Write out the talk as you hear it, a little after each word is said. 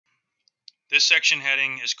This section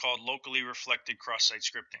heading is called Locally Reflected Cross-Site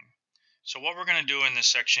Scripting. So what we're going to do in this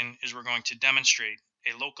section is we're going to demonstrate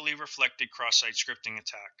a locally reflected cross-site scripting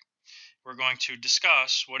attack. We're going to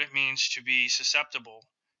discuss what it means to be susceptible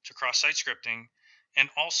to cross-site scripting and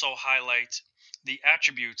also highlight the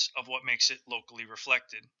attributes of what makes it locally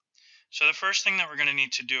reflected. So the first thing that we're going to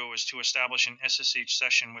need to do is to establish an SSH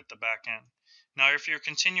session with the backend. Now, if you're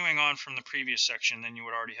continuing on from the previous section, then you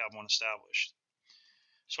would already have one established.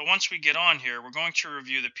 So once we get on here, we're going to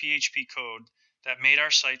review the PHP code that made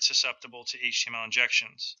our site susceptible to HTML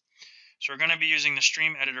injections. So we're going to be using the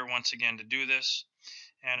stream editor once again to do this.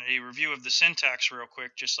 And a review of the syntax real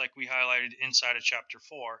quick, just like we highlighted inside of chapter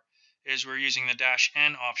 4, is we're using the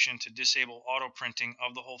 -n option to disable auto printing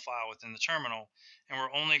of the whole file within the terminal. And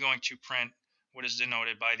we're only going to print what is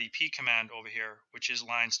denoted by the P command over here, which is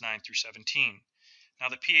lines 9 through 17. Now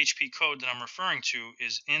the PHP code that I'm referring to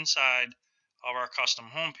is inside of our custom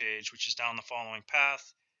homepage, which is down the following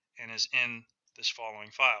path and is in this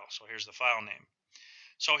following file. So here's the file name.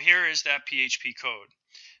 So here is that PHP code.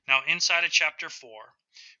 Now inside of chapter 4,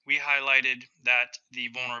 we highlighted that the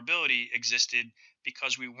vulnerability existed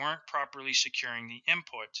because we weren't properly securing the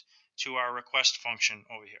input to our request function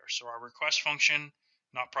over here. So our request function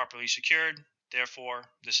not properly secured, therefore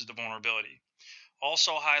this is the vulnerability.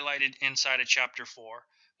 Also highlighted inside of chapter 4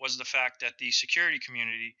 was the fact that the security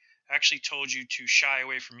community actually told you to shy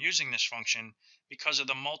away from using this function because of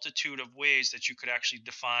the multitude of ways that you could actually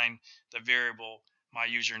define the variable my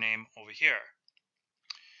username over here.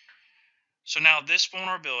 So now this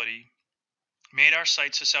vulnerability made our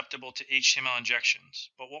site susceptible to HTML injections,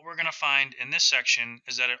 but what we're going to find in this section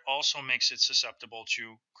is that it also makes it susceptible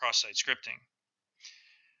to cross-site scripting.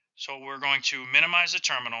 So we're going to minimize the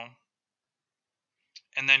terminal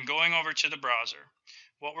and then going over to the browser.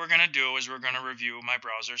 What we're going to do is we're going to review my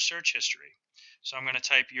browser search history. So I'm going to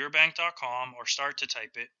type yourbank.com or start to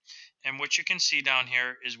type it. And what you can see down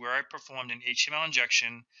here is where I performed an HTML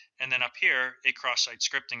injection and then up here a cross-site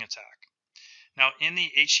scripting attack. Now in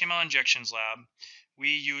the HTML injections lab,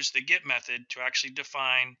 we use the get method to actually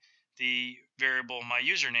define the variable my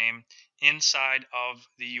username inside of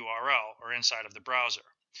the URL or inside of the browser.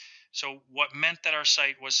 So what meant that our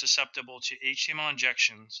site was susceptible to HTML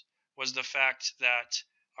injections was the fact that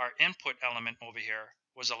our input element over here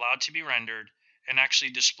was allowed to be rendered and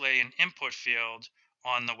actually display an input field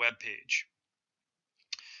on the web page.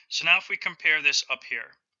 So now if we compare this up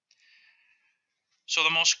here. So the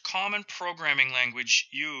most common programming language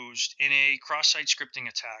used in a cross-site scripting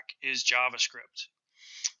attack is JavaScript.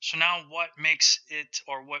 So now what makes it,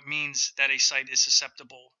 or what means that a site is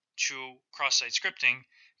susceptible to cross-site scripting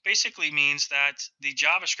basically means that the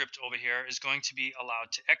JavaScript over here is going to be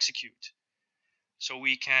allowed to execute. So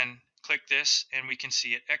we can click this and we can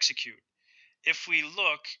see it execute. If we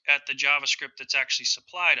look at the JavaScript that's actually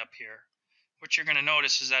supplied up here, what you're going to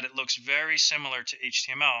notice is that it looks very similar to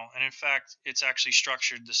HTML, and in fact it's actually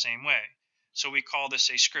structured the same way. So we call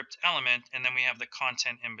this a script element, and then we have the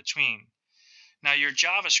content in between. Now your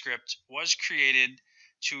JavaScript was created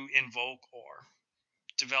to invoke or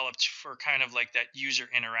developed for kind of like that user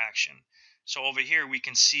interaction. So over here we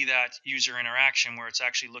can see that user interaction where it's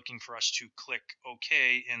actually looking for us to click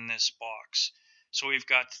OK in this box. So we've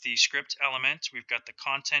got the script element, we've got the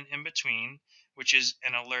content in between, which is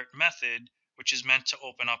an alert method, which is meant to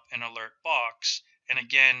open up an alert box, and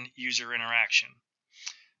again, user interaction.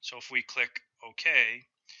 So if we click OK,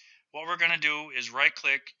 what we're going to do is right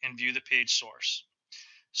click and view the page source.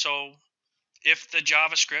 So if the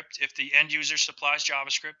JavaScript, if the end user supplies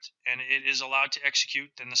JavaScript and it is allowed to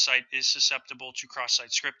execute, then the site is susceptible to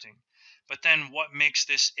cross-site scripting. But then what makes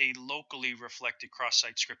this a locally reflected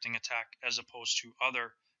cross-site scripting attack as opposed to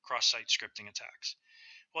other cross-site scripting attacks?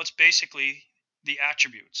 Well, it's basically the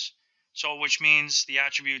attributes. So which means the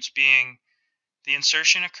attributes being the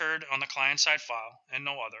insertion occurred on the client-side file and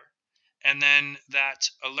no other. And then that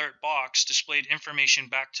alert box displayed information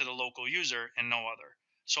back to the local user and no other.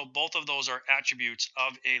 So both of those are attributes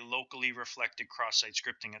of a locally reflected cross-site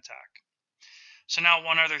scripting attack. So now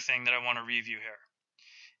one other thing that I want to review here.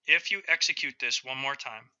 If you execute this one more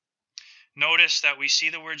time, notice that we see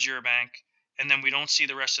the words yourbank, and then we don't see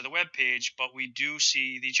the rest of the web page, but we do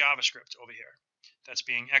see the JavaScript over here that's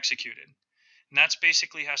being executed. And that's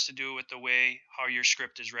basically has to do with the way how your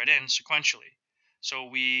script is read in sequentially. So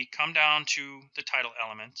we come down to the title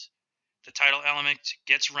element. The title element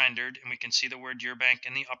gets rendered, and we can see the word yourbank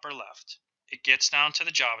in the upper left. It gets down to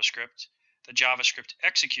the JavaScript. The JavaScript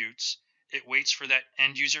executes. It waits for that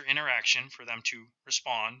end user interaction for them to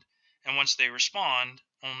respond. And once they respond,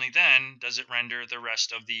 only then does it render the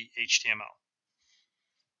rest of the HTML.